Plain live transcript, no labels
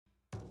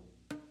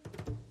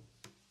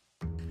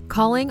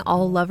Calling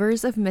all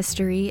lovers of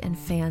mystery and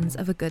fans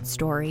of a good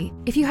story.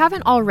 If you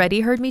haven't already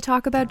heard me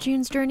talk about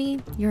June's Journey,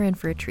 you're in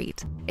for a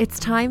treat. It's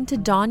time to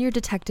don your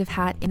detective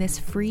hat in this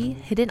free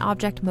hidden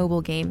object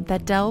mobile game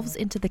that delves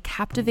into the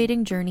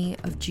captivating journey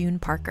of June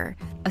Parker,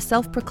 a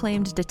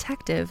self-proclaimed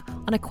detective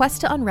on a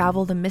quest to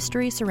unravel the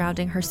mystery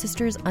surrounding her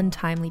sister's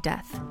untimely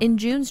death. In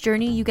June's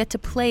Journey, you get to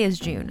play as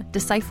June,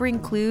 deciphering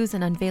clues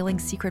and unveiling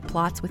secret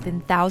plots within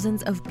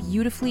thousands of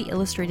beautifully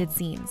illustrated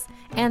scenes.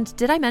 And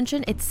did I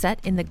mention it's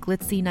set in the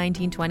glitzy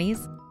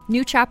 1920s?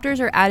 New chapters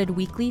are added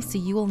weekly, so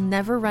you will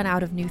never run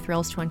out of new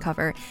thrills to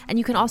uncover, and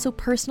you can also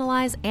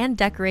personalize and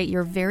decorate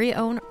your very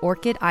own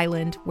Orchid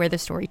Island where the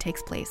story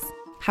takes place.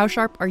 How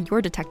sharp are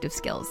your detective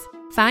skills?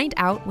 Find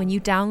out when you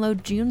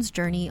download June's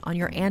Journey on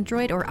your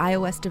Android or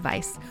iOS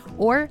device,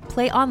 or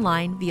play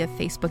online via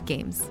Facebook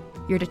Games.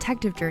 Your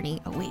detective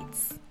journey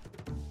awaits.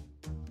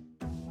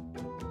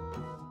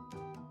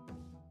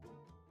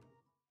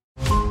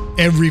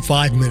 Every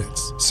 5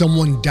 minutes,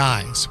 someone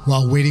dies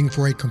while waiting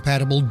for a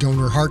compatible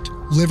donor heart,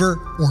 liver,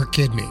 or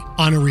kidney.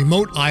 On a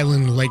remote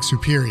island in Lake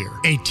Superior,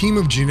 a team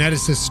of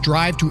geneticists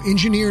strive to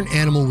engineer an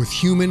animal with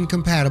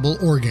human-compatible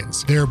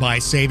organs, thereby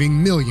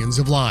saving millions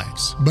of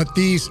lives. But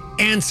these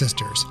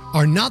ancestors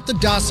are not the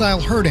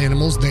docile herd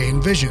animals they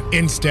envision.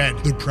 Instead,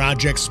 the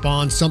project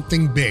spawns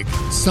something big,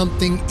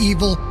 something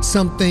evil,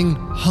 something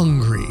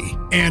hungry.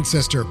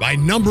 Ancestor by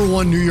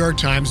 #1 New York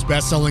Times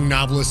bestselling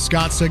novelist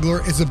Scott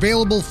Sigler is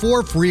available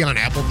for free on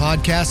Apple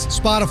Podcasts,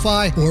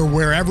 Spotify, or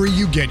wherever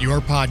you get your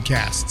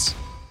podcasts.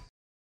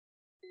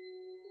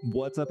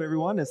 What's up,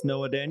 everyone? It's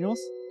Noah Daniels.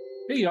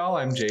 Hey, y'all.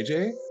 I'm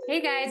JJ.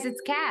 Hey, guys. It's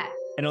Kat.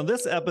 And on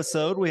this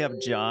episode, we have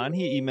John.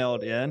 He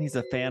emailed in. He's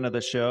a fan of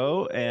the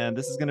show, and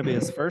this is going to be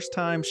his first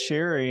time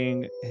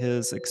sharing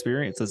his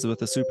experiences with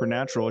the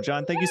supernatural.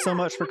 John, thank you so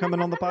much for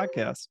coming on the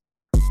podcast.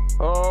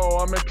 Oh,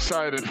 I'm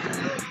excited.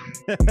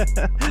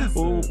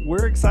 Well,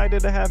 we're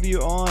excited to have you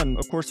on.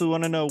 Of course, we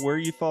want to know where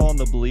you fall on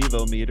the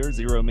believe-o-meter.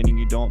 0 meaning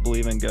you don't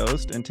believe in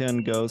ghosts, and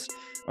 10 ghosts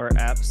are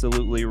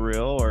absolutely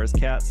real, or as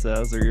Kat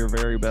says, are your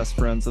very best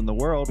friends in the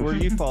world. Where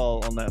do you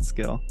fall on that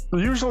scale?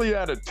 Usually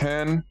at a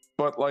 10,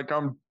 but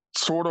I'm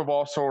sort of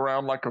also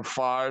around like a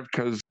 5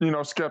 because,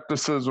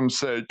 skepticism's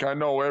sake. I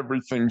know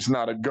everything's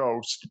not a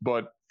ghost,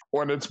 but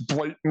when it's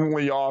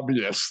blatantly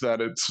obvious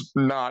that it's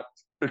not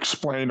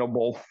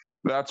explainable,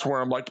 that's where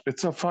I'm like,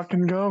 it's a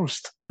fucking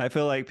ghost. I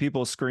feel like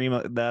people scream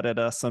that at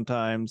us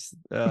sometimes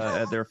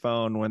at their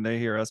phone when they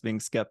hear us being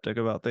skeptic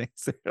about things.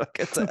 They're like,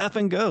 it's an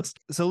effing ghost.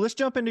 So let's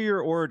jump into your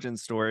origin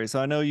story.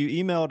 So I know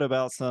you emailed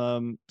about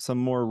some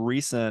more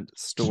recent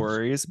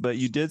stories, but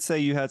you did say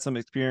you had some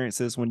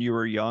experiences when you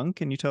were young.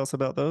 Can you tell us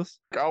about those?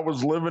 I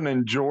was living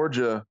in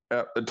Georgia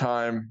at the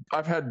time.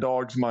 I've had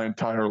dogs my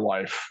entire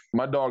life.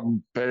 My dog,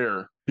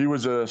 Bear, he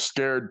was a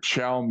scared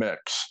chow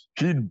mix.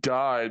 He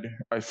died,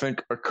 I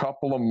think, a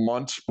couple of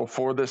months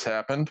before this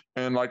happened.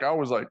 And I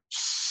was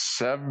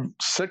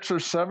 6 or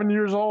 7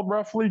 years old,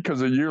 roughly,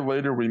 because a year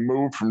later we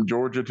moved from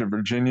Georgia to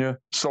Virginia.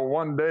 So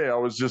one day I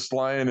was just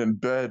laying in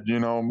bed.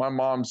 My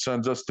mom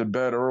sends us to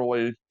bed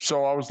early.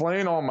 So I was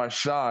laying on my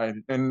side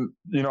and,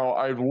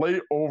 I lay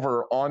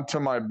over onto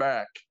my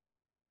back.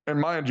 And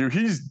mind you,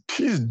 he's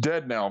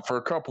dead now for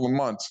a couple of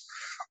months.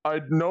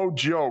 I, no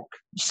joke,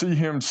 see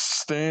him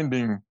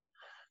standing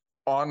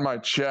on my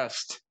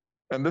chest.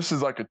 And this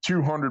is like a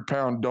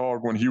 200-pound dog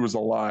when he was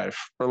alive,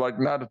 or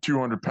not a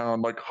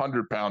 200-pound,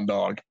 100-pound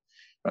dog.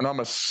 And I'm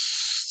a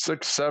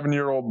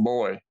 6-7-year-old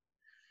boy.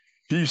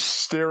 He's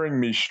staring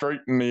me straight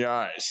in the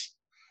eyes.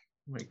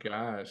 Oh my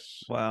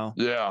gosh. Wow.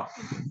 Yeah.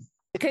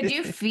 Could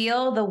you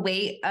feel the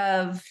weight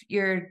of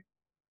your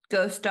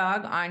ghost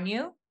dog on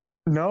you?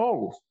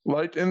 No,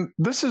 and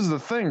this is the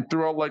thing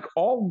throughout,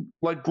 all,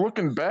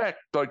 looking back,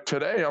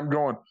 today, I'm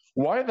going,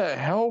 why the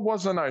hell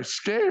wasn't I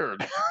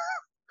scared?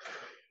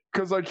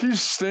 Because,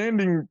 he's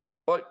standing,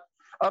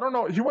 I don't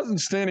know, he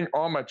wasn't standing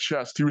on my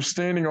chest. He was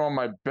standing on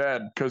my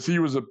bed because he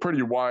was a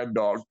pretty wide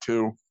dog,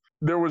 too.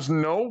 There was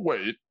no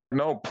weight,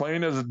 no,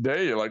 plain as a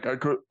day.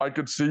 I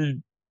could see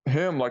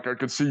him I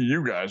could see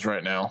you guys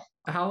right now.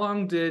 How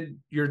long did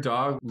your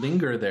dog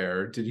linger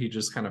there? Did he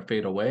just kind of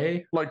fade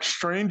away?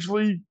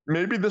 Strangely,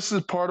 maybe this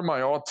is part of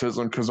my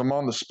autism because I'm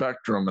on the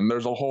spectrum, and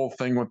there's a whole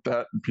thing with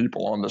that and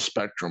people on the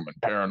spectrum and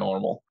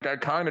paranormal. I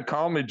kind of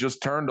calmly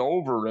just turned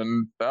over,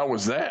 and that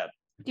was that.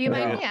 Do you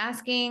mind me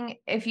asking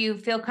if you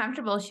feel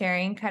comfortable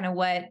sharing kind of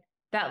what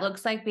that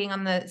looks like being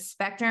on the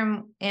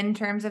spectrum in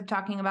terms of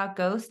talking about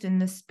ghosts and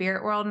the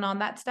spirit world and all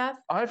that stuff?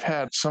 I've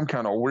had some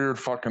kind of weird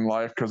fucking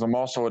life because I'm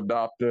also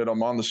adopted.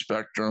 I'm on the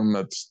spectrum.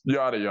 It's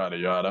yada, yada,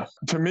 yada.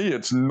 To me,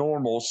 it's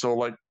normal.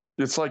 So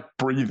it's like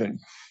breathing.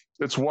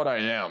 It's what I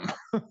am.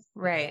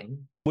 Right.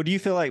 Would you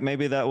feel like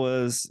maybe that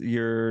was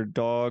your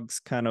dog's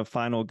kind of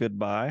final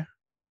goodbye?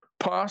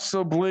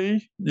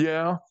 Possibly.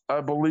 Yeah,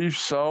 I believe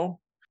so.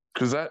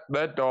 Because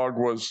that dog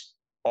was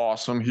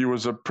awesome. He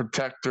was a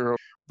protector.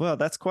 Well,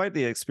 that's quite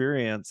the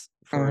experience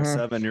for a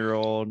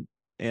 7-year-old.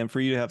 And for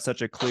you to have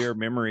such a clear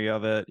memory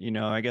of it,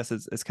 I guess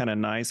it's kind of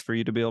nice for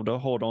you to be able to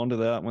hold on to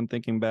that when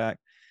thinking back.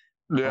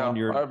 Yeah, on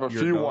your I have a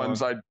your few dog?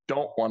 ones I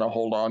don't want to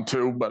hold on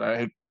to,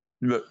 but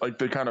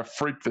they kind of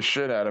freak the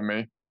shit out of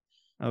me.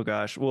 Oh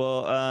gosh.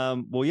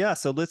 Well, yeah.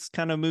 So let's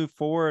kind of move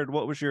forward.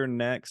 What was your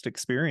next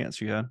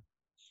experience you had?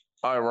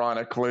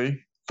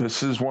 Ironically,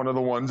 this is one of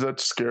the ones that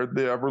scared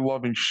the ever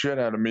loving shit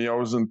out of me. I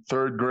was in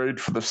third grade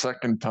for the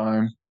second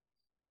time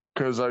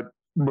because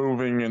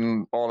moving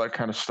and all that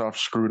kind of stuff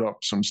screwed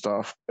up some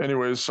stuff.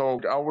 Anyways, so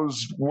I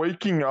was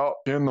waking up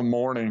in the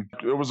morning.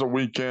 It was a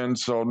weekend,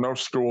 so no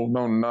school,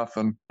 no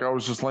nothing. I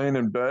was just laying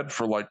in bed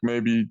for like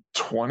maybe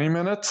 20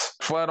 minutes,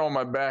 flat on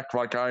my back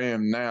like I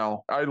am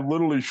now. I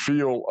literally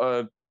feel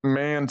a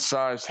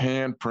man-sized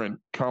handprint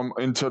come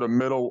into the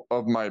middle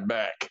of my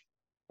back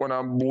when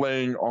I'm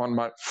laying on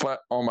my flat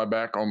on my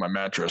back on my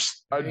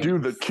mattress. I do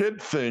the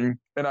kid thing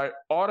and I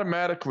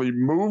automatically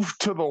move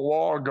to the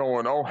wall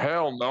going, oh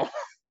hell no.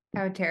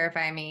 That would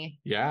terrify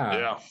me.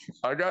 Yeah,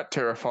 I got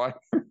terrified.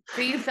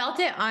 So you felt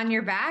it on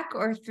your back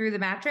or through the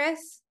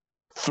mattress?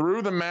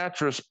 Through the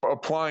mattress,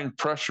 applying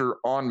pressure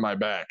on my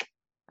back.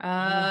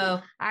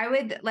 Oh, I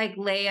would like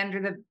lay under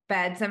the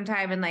bed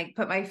sometime and like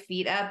put my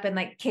feet up and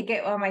like kick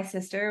it while my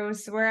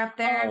sisters were up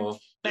there.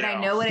 But I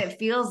know what it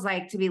feels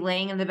like to be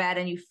laying in the bed,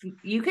 and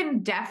you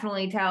can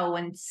definitely tell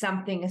when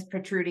something is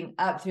protruding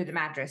up through the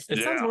mattress.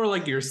 It sounds more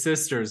like your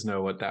sisters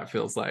know what that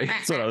feels like.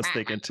 That's what I was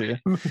thinking too.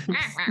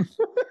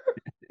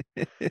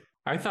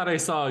 I thought I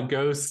saw a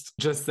ghost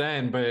just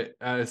then, but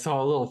I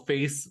saw a little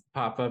face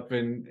pop up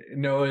in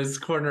Noah's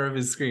corner of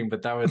his screen.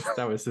 But that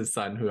was his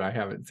son, who I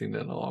haven't seen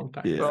in a long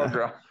time. Yeah. Oh,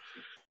 God.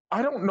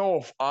 I don't know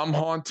if I'm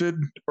haunted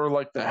or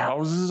like the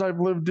houses I've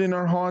lived in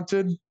are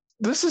haunted.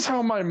 This is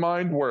how my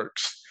mind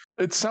works.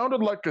 It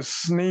sounded like a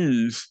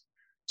sneeze.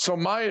 So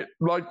my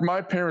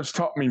parents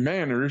taught me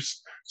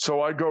manners.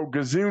 So I go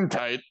gazoon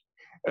tight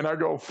and I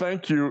go,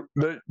 thank you.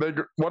 They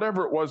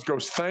whatever it was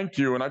goes, thank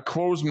you. And I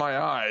close my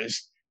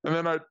eyes. And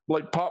then I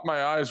like pop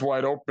my eyes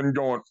wide open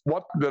going,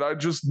 what did I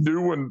just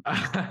do and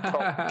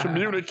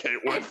communicate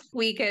with?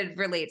 We could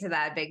relate to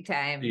that big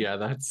time. Yeah,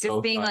 that's just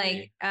so being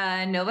funny.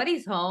 like,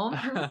 nobody's home.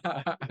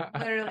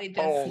 Literally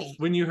just.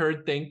 When you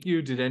heard thank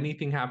you, did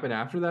anything happen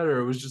after that? Or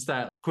it was just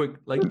that quick,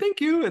 like,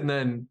 thank you, and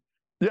then.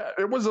 Yeah,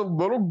 it was a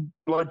little,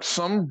 like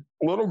some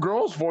little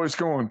girl's voice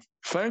going,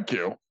 thank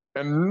you.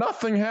 And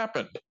nothing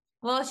happened.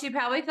 Well, she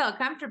probably felt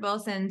comfortable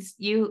since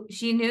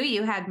she knew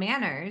you had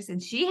manners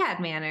and she had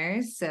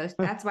manners. So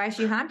that's why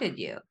she haunted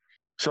you.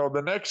 So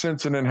the next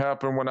incident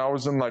happened when I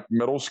was in like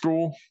middle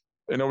school,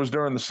 and it was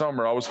during the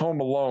summer. I was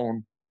home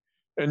alone,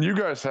 and you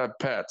guys have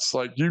pets.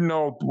 Like, you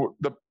know,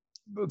 the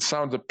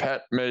sounds a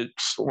pet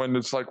makes when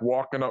it's like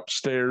walking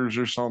upstairs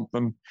or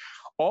something.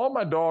 All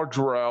my dogs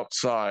were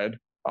outside.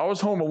 I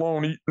was home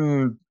alone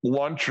eating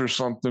lunch or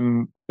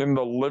something in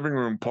the living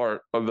room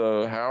part of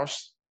the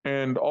house.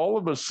 And all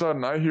of a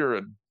sudden, I hear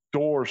a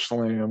door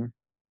slam.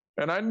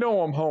 And I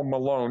know I'm home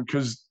alone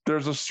because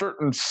there's a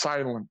certain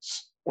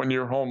silence when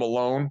you're home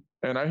alone.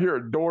 And I hear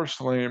a door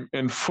slam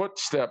and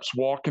footsteps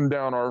walking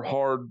down our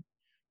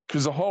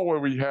because the hallway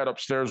we had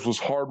upstairs was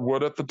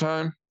hardwood at the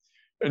time.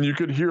 And you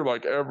could hear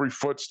like every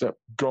footstep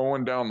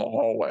going down the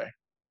hallway.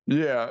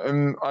 Yeah.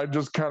 And I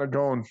just kind of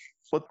going,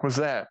 what was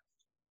that?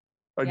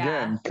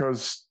 Again,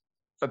 because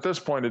at this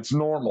point, it's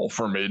normal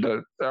for me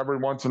to every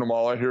once in a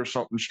while I hear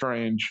something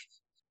strange.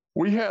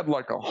 We had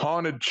like a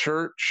haunted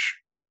church,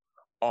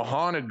 a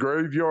haunted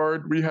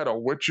graveyard. We had a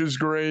witch's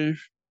grave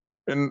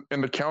in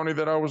the county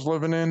that I was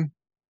living in.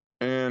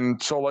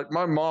 And so like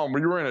my mom,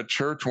 we were in a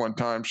church one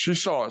time. She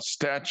saw a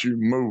statue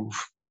move.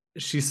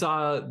 She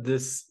saw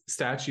this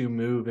statue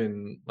move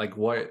in like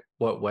what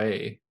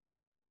way?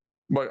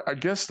 But I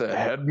guess the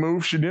head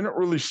move. She didn't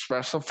really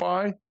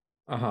specify.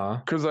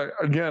 Because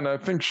I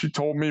think she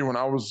told me when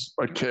I was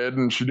a kid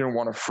and she didn't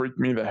want to freak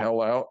me the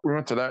hell out. We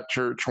went to that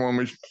church when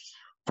we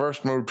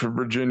first moved to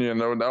Virginia,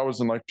 and that was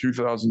in like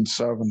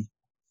 2007.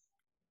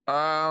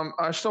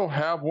 I still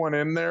have one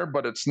in there,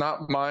 but it's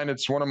not mine.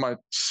 It's one of my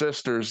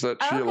sisters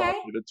that she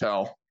allowed me to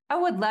tell. I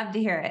would love to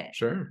hear it.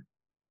 Sure.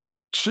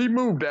 She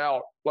moved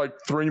out like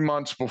 3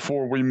 months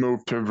before we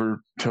moved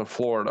to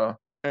Florida.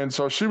 And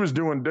so she was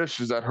doing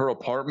dishes at her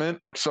apartment.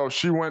 So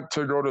she went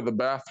to go to the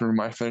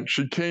bathroom, I think.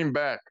 She came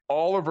back.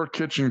 All of her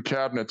kitchen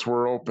cabinets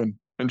were open,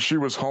 and she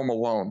was home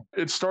alone.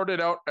 It started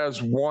out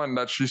as one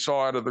that she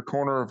saw out of the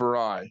corner of her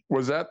eye.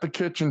 Was at the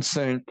kitchen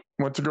sink,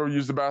 went to go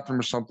use the bathroom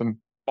or something.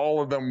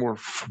 All of them were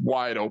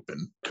wide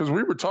open. Because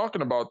we were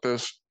talking about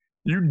this.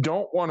 You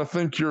don't want to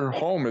think your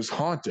home is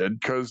haunted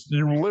because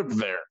you live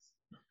there.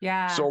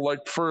 Yeah. So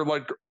like for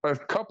like a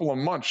couple of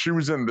months, she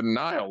was in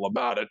denial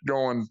about it,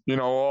 going, it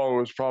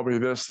was probably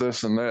this,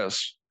 and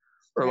this.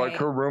 Or like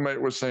her roommate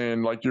was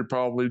saying, like, you're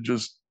probably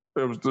just,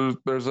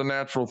 there's a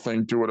natural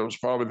thing to it. It was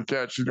probably the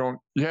cat. She's going,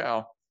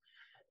 yeah.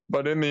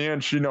 But in the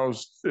end, she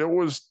knows it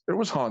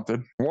was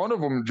haunted. One of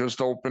them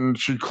just opened,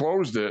 she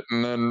closed it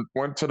and then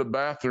went to the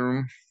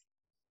bathroom,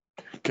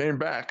 came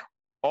back,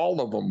 all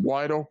of them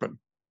wide open.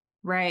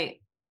 Right.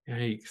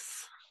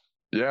 Yikes.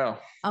 Yeah.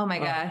 Oh my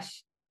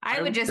gosh. I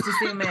would just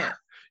assume it.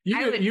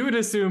 You would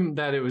assume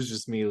that it was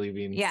just me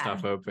leaving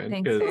stuff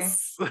open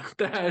because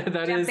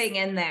that is jumping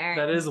in there.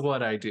 That is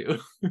what I do.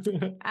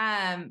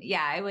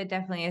 I would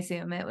definitely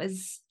assume it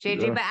was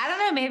JJ, but I don't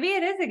know. Maybe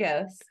it is a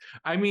ghost.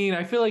 I mean,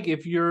 I feel like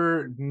if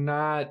you're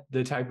not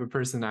the type of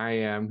person I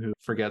am who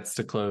forgets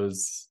to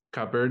close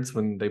cupboards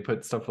when they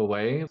put stuff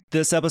away.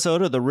 This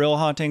episode of the Real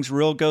Hauntings,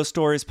 Real Ghost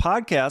Stories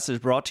podcast is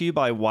brought to you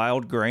by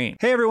Wild Grain.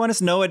 Hey everyone,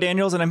 it's Noah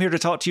Daniels and I'm here to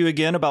talk to you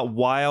again about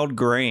Wild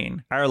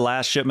Grain. Our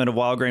last shipment of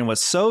Wild Grain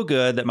was so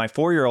good that my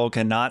 4-year-old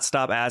cannot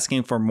stop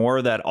asking for more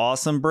of that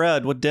awesome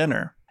bread with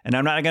dinner. And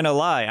I'm not going to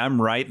lie,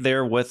 I'm right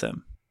there with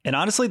him. And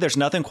honestly, there's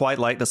nothing quite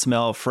like the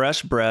smell of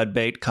fresh bread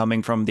baked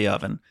coming from the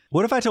oven.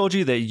 What if I told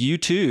you that you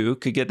too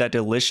could get that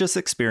delicious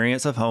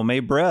experience of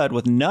homemade bread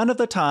with none of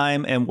the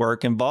time and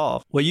work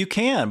involved? Well, you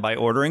can by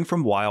ordering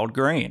from Wild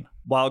Grain.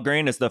 Wild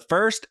Grain is the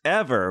first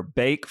ever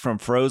bake from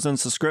frozen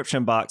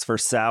subscription box for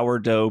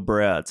sourdough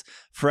breads,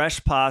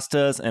 fresh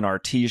pastas, and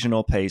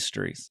artisanal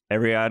pastries.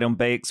 Every item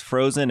bakes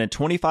frozen in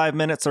 25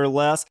 minutes or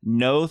less,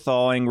 no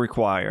thawing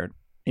required.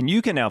 And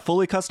you can now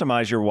fully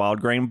customize your Wild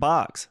Grain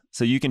box,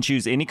 so you can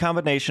choose any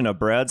combination of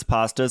breads,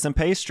 pastas, and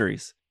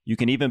pastries. You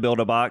can even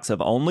build a box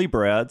of only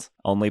breads,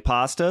 only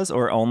pastas,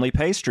 or only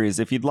pastries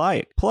if you'd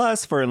like.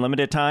 Plus, for a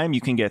limited time, you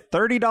can get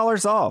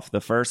 $30 off the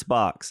first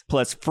box,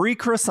 plus free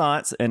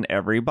croissants in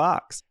every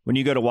box when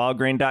you go to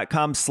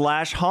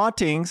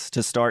wildgrain.com/hauntings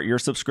to start your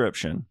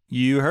subscription.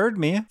 You heard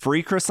me.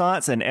 Free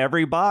croissants in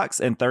every box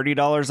and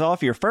 $30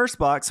 off your first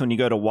box when you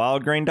go to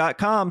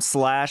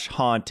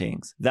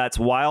wildgrain.com/hauntings. That's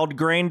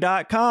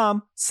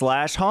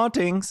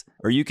wildgrain.com/hauntings,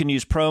 or you can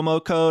use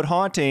promo code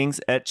hauntings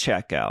at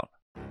checkout.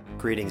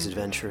 Greetings,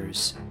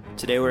 adventurers.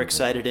 Today we're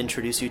excited to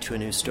introduce you to a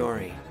new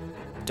story,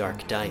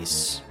 Dark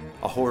Dice,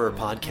 a horror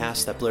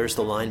podcast that blurs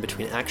the line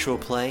between actual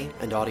play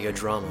and audio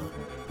drama,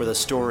 where the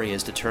story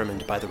is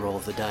determined by the roll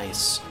of the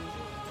dice.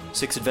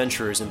 6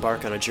 adventurers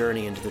embark on a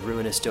journey into the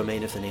ruinous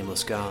domain of the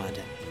Nameless God.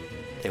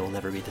 They will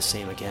never be the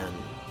same again.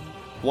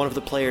 One of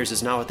the players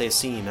is not what they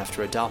seem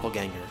after a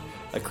doppelganger,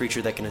 a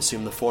creature that can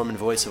assume the form and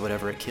voice of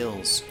whatever it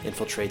kills,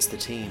 infiltrates the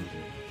team.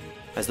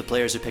 As the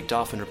players are picked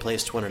off and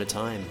replaced one at a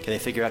time, can they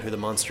figure out who the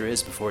monster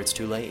is before it's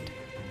too late?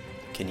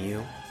 Can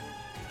you?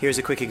 Here's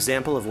a quick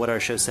example of what our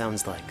show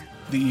sounds like.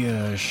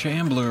 The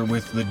shambler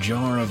with the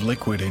jar of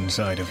liquid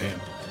inside of him.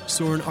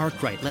 Soren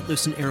Arkwright let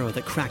loose an arrow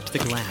that cracked the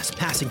glass,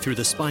 passing through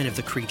the spine of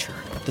the creature.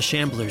 The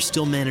shambler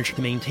still managed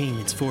to maintain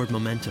its forward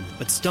momentum,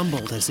 but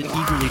stumbled as it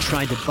eagerly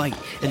tried to bite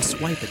and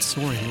swipe at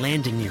Soren,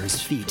 landing near his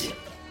feet.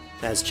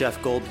 As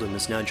Jeff Goldblum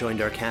has now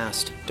joined our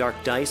cast,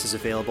 Dark Dice is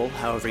available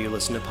however you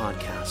listen to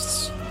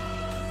podcasts.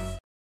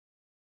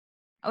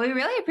 We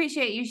really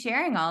appreciate you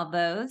sharing all of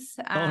those.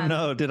 Oh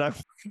no, did I?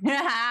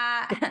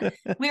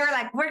 We were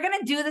like, we're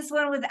gonna do this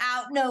one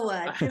without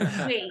Noah.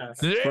 Just wait.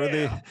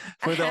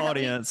 For the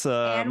audience,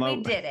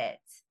 we did it.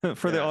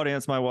 For the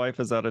audience, my wife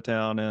is out of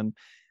town, and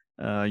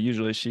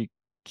usually she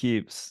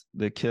keeps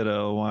the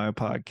kiddo on my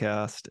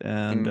podcast,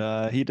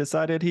 and he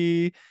decided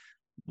he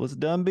was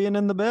done being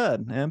in the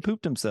bed and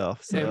pooped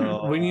himself. So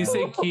and when you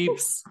say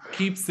keeps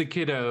the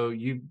kiddo,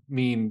 you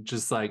mean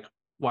just like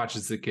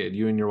watches the kid.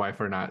 You and your wife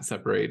are not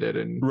separated.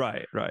 And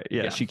right.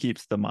 Yeah. She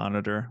keeps the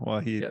monitor while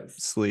he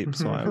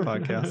sleeps on a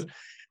podcast.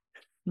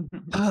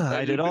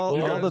 I did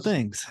all the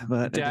things,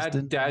 but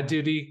dad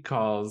duty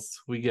calls.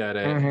 We get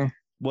it. Mm-hmm.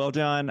 Well,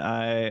 John,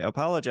 I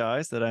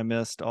apologize that I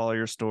missed all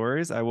your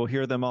stories. I will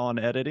hear them all in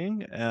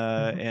editing,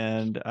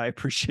 and I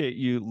appreciate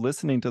you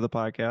listening to the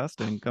podcast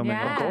and coming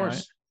on. Of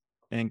course.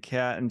 And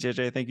Kat and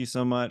JJ, thank you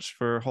so much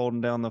for holding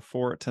down the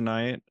fort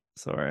tonight.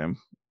 Sorry, I'm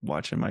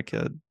watching my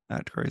kid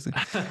act crazy.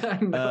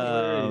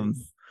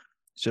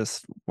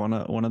 Just one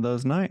of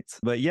those nights.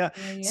 But yeah.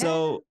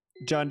 So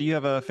John, do you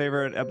have a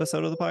favorite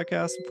episode of the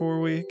podcast before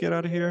we get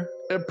out of here?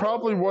 It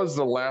probably was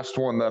the last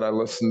one that I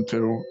listened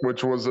to,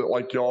 which was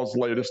like y'all's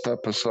latest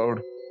episode.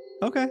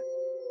 Okay.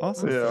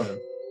 Awesome. Yeah.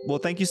 Well,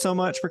 thank you so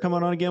much for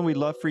coming on again. We'd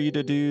love for you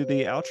to do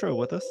the outro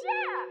with us.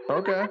 Yeah.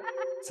 Okay.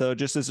 So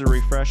just as a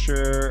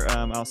refresher,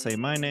 I'll say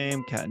my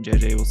name, Kat and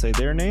JJ will say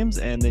their names,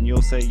 and then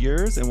you'll say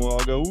yours, and we'll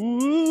all go,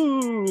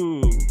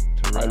 woo!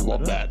 I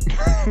love that.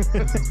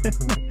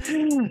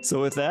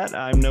 So with that,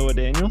 I'm Noah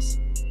Daniels.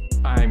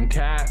 I'm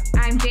Kat.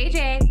 I'm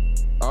JJ.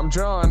 I'm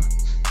John.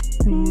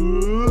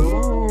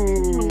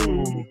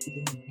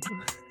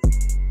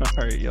 All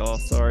right, y'all.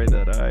 Sorry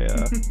that I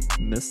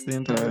missed the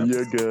entire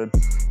You're good.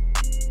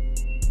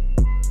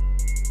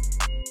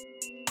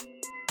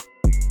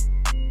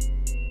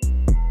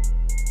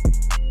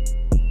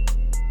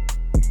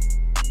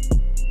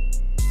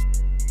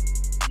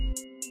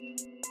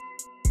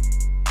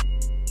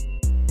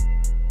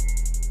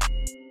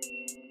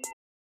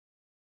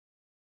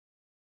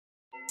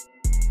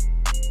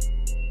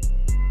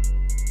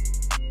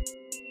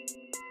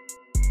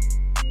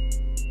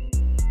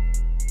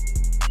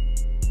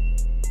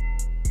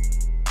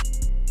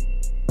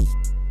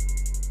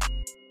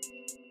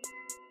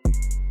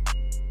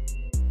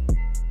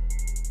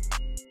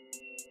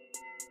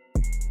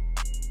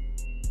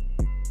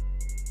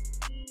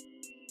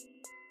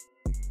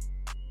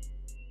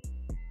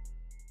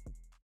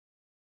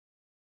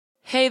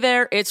 Hey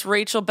there, it's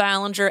Rachel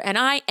Ballinger, and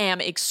I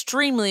am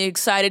extremely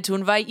excited to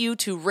invite you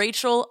to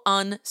Rachel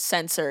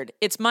Uncensored.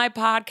 It's my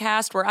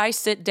podcast where I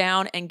sit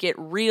down and get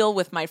real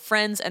with my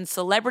friends and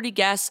celebrity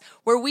guests,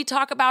 where we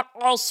talk about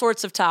all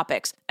sorts of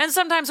topics. And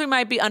sometimes we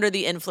might be under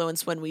the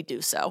influence when we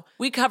do so.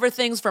 We cover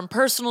things from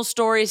personal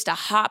stories to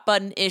hot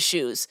button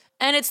issues.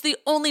 And it's the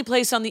only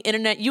place on the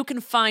internet you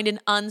can find an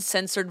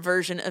uncensored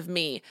version of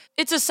me.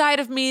 It's a side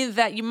of me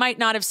that you might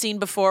not have seen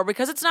before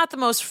because it's not the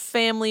most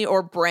family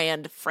or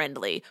brand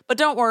friendly. But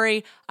don't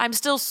worry, I'm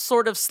still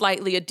sort of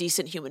slightly a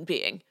decent human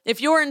being.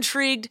 If you're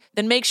intrigued,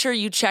 then make sure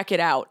you check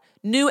it out.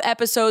 New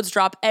episodes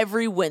drop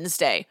every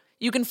Wednesday.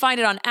 You can find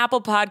it on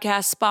Apple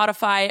Podcasts,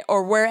 Spotify,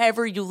 or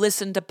wherever you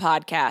listen to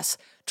podcasts.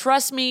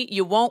 Trust me,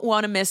 you won't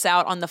want to miss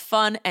out on the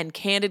fun and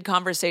candid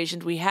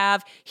conversations we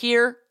have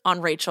here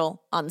on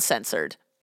Rachel Uncensored.